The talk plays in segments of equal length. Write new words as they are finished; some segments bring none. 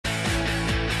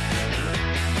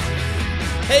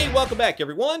Hey, welcome back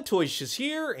everyone, Toys is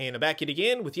here, and I'm back yet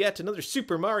again with yet another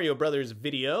Super Mario Brothers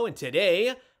video, and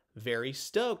today, very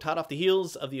stoked, hot off the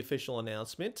heels of the official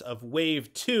announcement of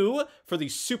Wave 2 for the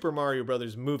Super Mario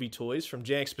Brothers movie toys from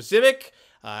Jakks Pacific.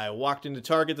 I walked into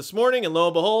Target this morning, and lo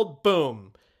and behold,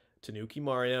 boom! Tanooki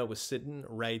Mario was sitting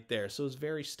right there, so I was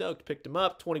very stoked. Picked him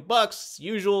up, 20 bucks,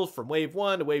 usual, from Wave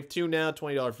 1 to Wave 2 now,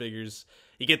 $20 figures.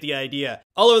 You get the idea.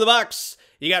 All over the box,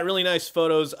 you got really nice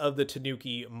photos of the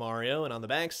Tanooki Mario, and on the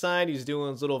back side, he's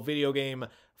doing his little video game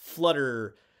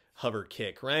flutter hover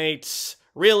kick, right?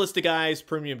 Realistic eyes,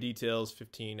 premium details,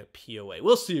 15 POA.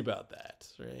 We'll see about that,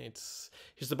 right?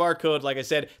 Here's the barcode. Like I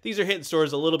said, these are hitting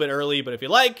stores a little bit early, but if you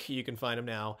like, you can find them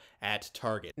now at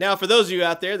Target. Now, for those of you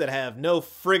out there that have no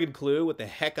friggin' clue what the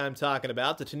heck I'm talking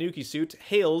about, the Tanooki suit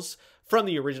hails from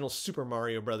the original Super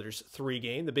Mario Bros. 3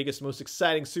 game, the biggest, most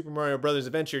exciting Super Mario Bros.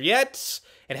 Adventure yet.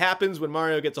 It happens when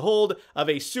Mario gets a hold of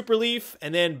a Super Leaf,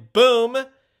 and then boom,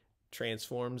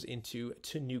 transforms into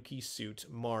Tanooki Suit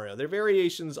Mario. There are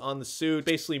variations on the suit,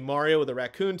 basically Mario with a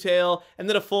raccoon tail, and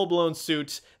then a full-blown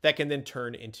suit that can then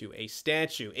turn into a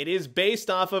statue. It is based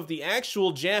off of the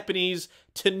actual Japanese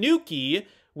Tanooki,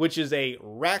 which is a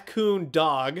raccoon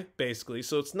dog, basically,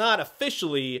 so it's not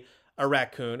officially a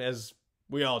raccoon, as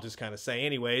we all just kind of say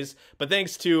anyways, but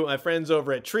thanks to my friends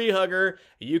over at Tree Hugger,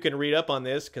 you can read up on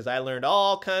this, because I learned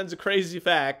all kinds of crazy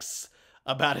facts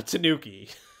about a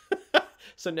Tanooki.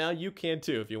 So now you can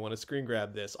too if you want to screen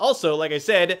grab this. Also, like I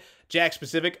said, Jakks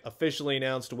Pacific officially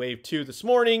announced Wave 2 this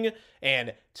morning,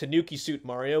 and Tanooki Suit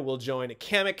Mario will join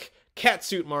Kamek,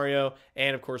 Catsuit Mario,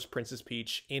 and of course Princess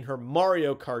Peach in her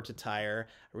Mario Kart attire.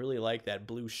 I really like that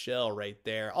blue shell right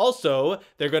there. Also,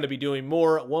 they're going to be doing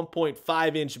more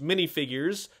 1.5-inch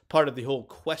minifigures, part of the whole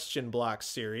Question Block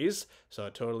series, so I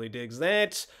totally digs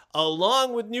that,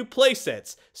 along with new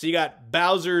playsets. So you got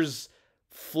Bowser's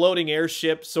floating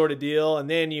airship sort of deal, and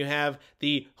then you have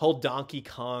the whole Donkey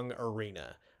Kong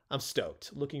arena. I'm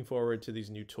stoked. Looking forward to these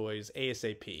new toys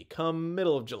ASAP, come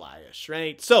middle of July-ish,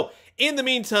 right? So, in the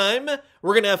meantime,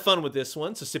 we're going to have fun with this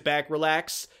one, so sit back,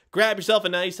 relax, grab yourself a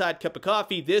nice hot cup of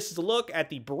coffee. This is a look at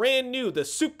the brand new, the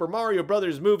Super Mario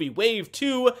Brothers movie Wave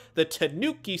 2, the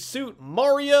Tanooki Suit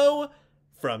Mario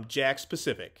from Jakks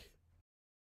Pacific.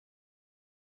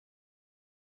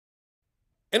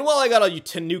 And while I got all you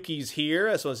Tanookis here,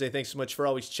 I just want to say thanks so much for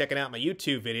always checking out my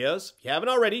YouTube videos. If you haven't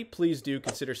already, please do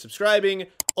consider subscribing.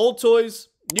 Old toys,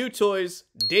 new toys,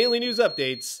 daily news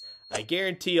updates. I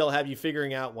guarantee I'll have you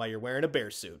figuring out why you're wearing a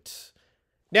bear suit.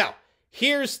 Now,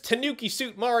 here's Tanooki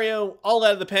Suit Mario, all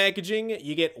out of the packaging.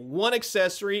 You get one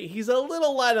accessory. He's a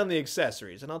little light on the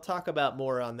accessories, and I'll talk about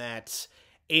more on that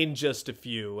in just a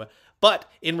few. But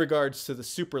in regards to the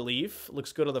Super Leaf,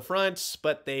 looks good on the front,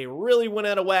 but they really went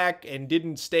out of whack and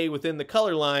didn't stay within the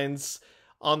color lines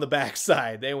on the back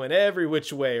side. They went every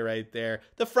which way right there.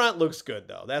 The front looks good,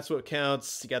 though. That's what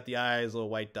counts. You got the eyes, little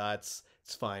white dots.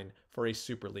 It's fine for a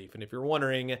Super Leaf. And if you're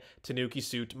wondering, Tanooki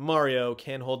Suit Mario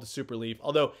can hold the Super Leaf,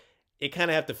 although you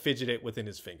kind of have to fidget it within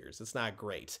his fingers. It's not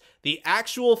great. The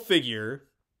actual figure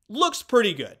looks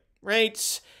pretty good,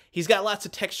 right? He's got lots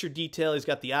of texture detail. He's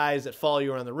got the eyes that follow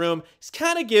you around the room. He's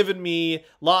kind of giving me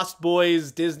Lost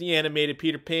Boys, Disney animated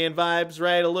Peter Pan vibes,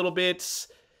 right? A little bit.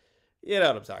 You know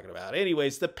what I'm talking about.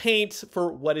 Anyways, the paint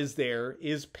for what is there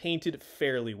is painted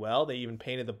fairly well. They even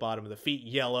painted the bottom of the feet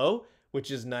yellow,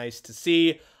 which is nice to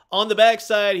see. On the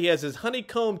backside, he has his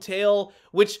honeycomb tail,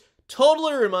 which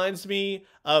totally reminds me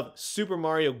of Super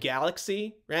Mario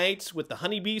Galaxy, right? With the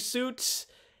honeybee suit.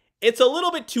 It's a little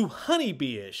bit too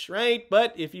honeybee-ish, right?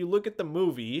 But if you look at the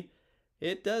movie,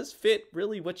 it does fit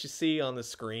really what you see on the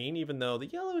screen, even though the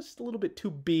yellow is a little bit too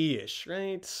bee-ish,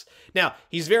 right? Now,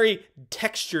 he's very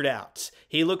textured out.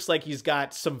 He looks like he's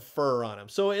got some fur on him,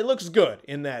 so it looks good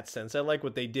in that sense. I like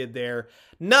what they did there.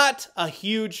 Not a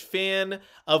huge fan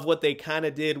of what they kind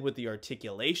of did with the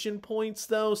articulation points,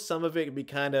 though. Some of it can be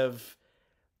kind of...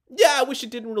 yeah, I wish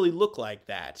it didn't really look like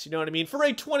that. You know what I mean? For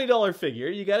a $20 figure,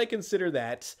 you got to consider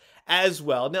that as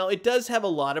well. Now, it does have a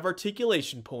lot of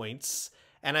articulation points,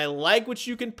 and I like what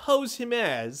you can pose him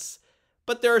as,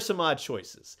 but there are some odd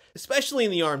choices, especially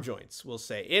in the arm joints, we'll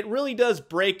say. It really does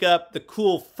break up the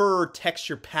cool fur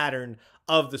texture pattern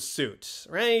of the suit,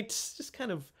 right? Just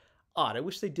kind of odd. I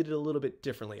wish they did it a little bit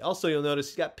differently. Also, you'll notice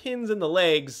he's got pins in the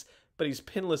legs, but he's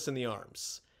pinless in the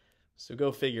arms. So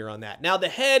go figure on that. Now the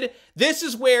head, this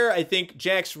is where I think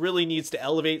Jakks really needs to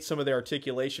elevate some of their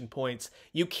articulation points.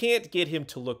 You can't get him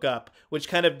to look up, which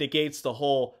kind of negates the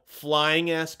whole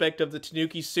flying aspect of the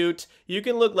Tanooki suit. You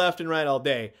can look left and right all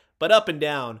day, but up and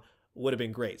down, would have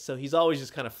been great. So he's always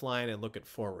just kind of flying and looking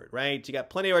forward, right? You got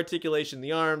plenty of articulation in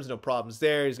the arms, no problems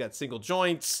there. He's got single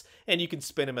joints, and you can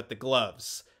spin him at the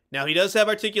gloves. Now, he does have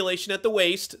articulation at the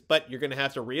waist, but you're going to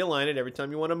have to realign it every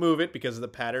time you want to move it because of the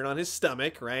pattern on his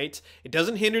stomach, right? It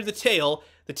doesn't hinder the tail.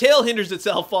 The tail hinders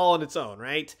itself all on its own,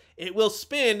 right? It will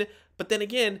spin, but then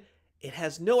again, it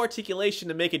has no articulation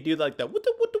to make it do like the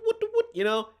you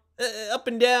know, up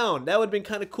and down. That would have been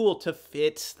kind of cool to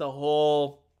fit the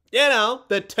whole, you know,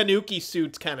 the Tanuki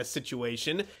suit kind of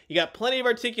situation. You got plenty of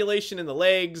articulation in the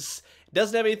legs.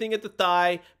 Doesn't have anything at the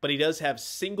thigh, but he does have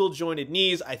single jointed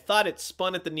knees. I thought it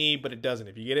spun at the knee, but it doesn't.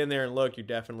 If you get in there and look, you're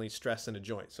definitely stressing a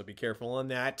joint, so be careful on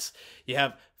that. You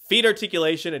have feet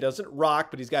articulation. It doesn't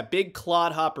rock, but he's got big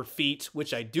clodhopper feet,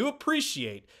 which I do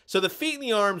appreciate. So the feet and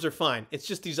the arms are fine. It's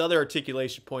just these other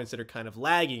articulation points that are kind of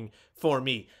lagging for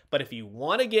me. But if you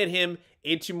want to get him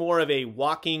into more of a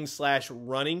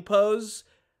walking/running pose,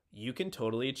 you can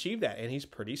totally achieve that. And he's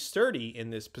pretty sturdy in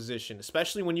this position,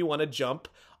 especially when you want to jump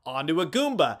onto a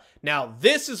Goomba. Now,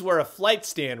 this is where a flight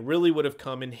stand really would have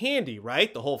come in handy,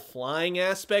 right? The whole flying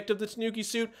aspect of the Tanuki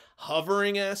suit,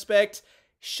 hovering aspect,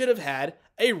 should have had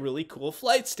a really cool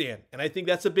flight stand. And I think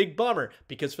that's a big bummer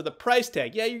because for the price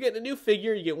tag, yeah, you're getting a new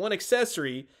figure, you get one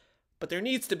accessory, but there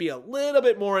needs to be a little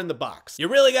bit more in the box. You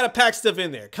really got to pack stuff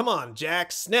in there. Come on,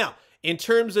 Jakks. Now, in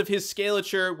terms of his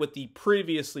scalature with the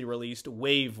previously released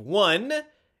Wave 1,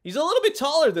 he's a little bit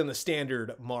taller than the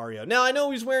standard Mario. Now, I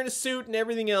know he's wearing a suit and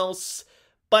everything else,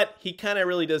 but he kind of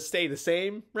really does stay the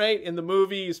same, right? In the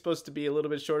movie, he's supposed to be a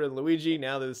little bit shorter than Luigi.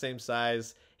 Now they're the same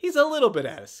size. He's a little bit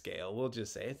out of scale. We'll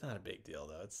just say it's not a big deal,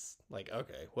 though. It's like,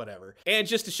 okay, whatever. And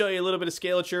just to show you a little bit of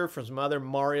scalature from some other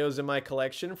Marios in my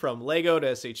collection, from Lego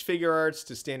to SH Figure Arts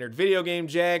to standard video game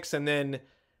Jakks, and then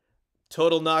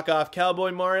total knockoff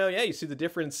Cowboy Mario. Yeah, you see the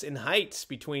difference in height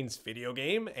between video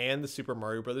game and the Super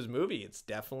Mario Brothers movie. It's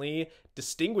definitely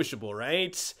distinguishable,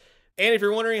 right? And if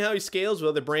you're wondering how he scales with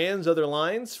other brands, other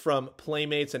lines, from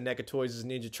Playmates and NECA Toys'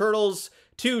 Ninja Turtles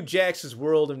to Jakks'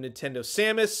 World of Nintendo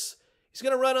Samus, he's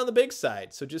going to run on the big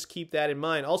side, so just keep that in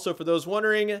mind. Also, for those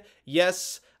wondering,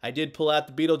 yes, I did pull out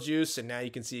the Beetlejuice, and now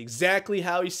you can see exactly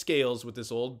how he scales with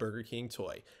this old Burger King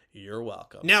toy. You're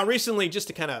welcome. Now, recently, just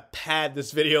to kind of pad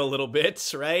this video a little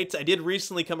bit, right, I did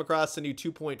recently come across the new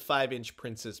 2.5-inch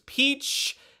Princess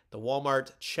Peach, the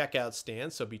Walmart checkout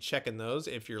stand, so be checking those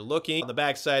if you're looking. On the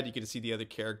back side, you can see the other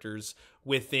characters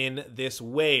within this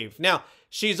wave. Now,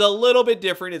 she's a little bit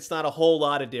different. It's not a whole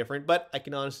lot of different, but I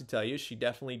can honestly tell you she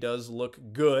definitely does look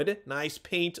good. Nice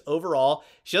paint overall.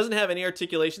 She doesn't have any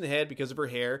articulation in the head because of her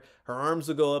hair. Her arms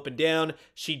will go up and down.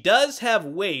 She does have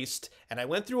waist, and I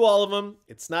went through all of them.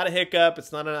 It's not a hiccup.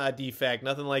 It's not a defect,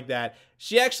 nothing like that.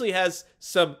 She actually has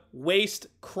some waist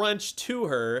crunch to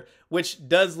her, which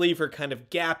does leave her kind of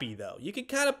gappy, though. You can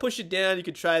kind of push it down. You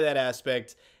can try that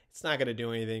aspect. It's not going to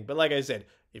do anything, but like I said,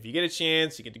 if you get a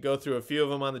chance, you get to go through a few of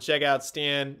them on the checkout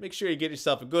stand. Make sure you get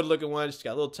yourself a good-looking one. She's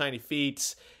got little tiny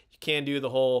feet. You can do the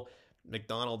whole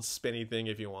McDonald's spinny thing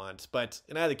if you want. But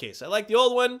in either case, I like the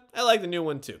old one. I like the new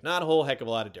one too. Not a whole heck of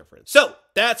a lot of difference. So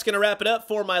that's going to wrap it up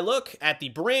for my look at the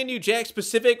brand new Jakks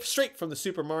Pacific, straight from the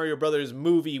Super Mario Brothers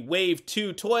movie Wave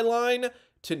 2 toy line,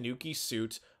 Tanuki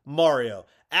Suit Mario.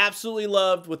 Absolutely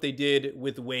loved what they did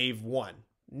with Wave 1.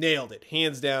 Nailed it.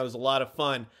 Hands down. It was a lot of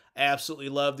fun. I absolutely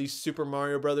love the Super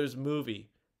Mario Brothers movie.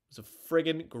 It was a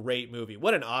friggin' great movie.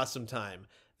 What an awesome time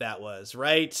that was,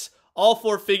 right? All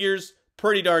 4 figures,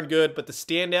 pretty darn good, but the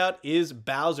standout is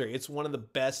Bowser. It's one of the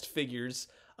best figures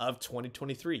of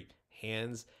 2023,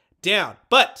 hands down.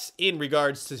 But in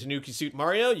regards to Tanuki Suit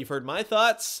Mario, you've heard my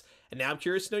thoughts, and now I'm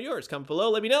curious to know yours. Comment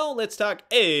below, let me know. Let's talk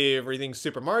everything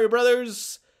Super Mario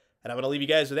Brothers. And I'm going to leave you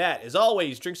guys with that. As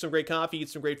always, drink some great coffee, eat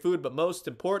some great food, but most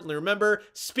importantly, remember,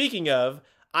 speaking of,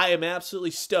 I am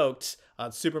absolutely stoked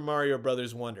on Super Mario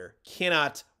Brothers Wonder.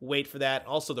 Cannot wait for that.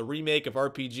 Also, the remake of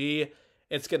RPG.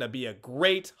 It's going to be a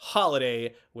great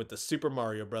holiday with the Super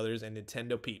Mario Brothers and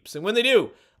Nintendo peeps. And when they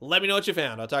do, let me know what you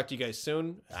found. I'll talk to you guys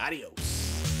soon. Adios.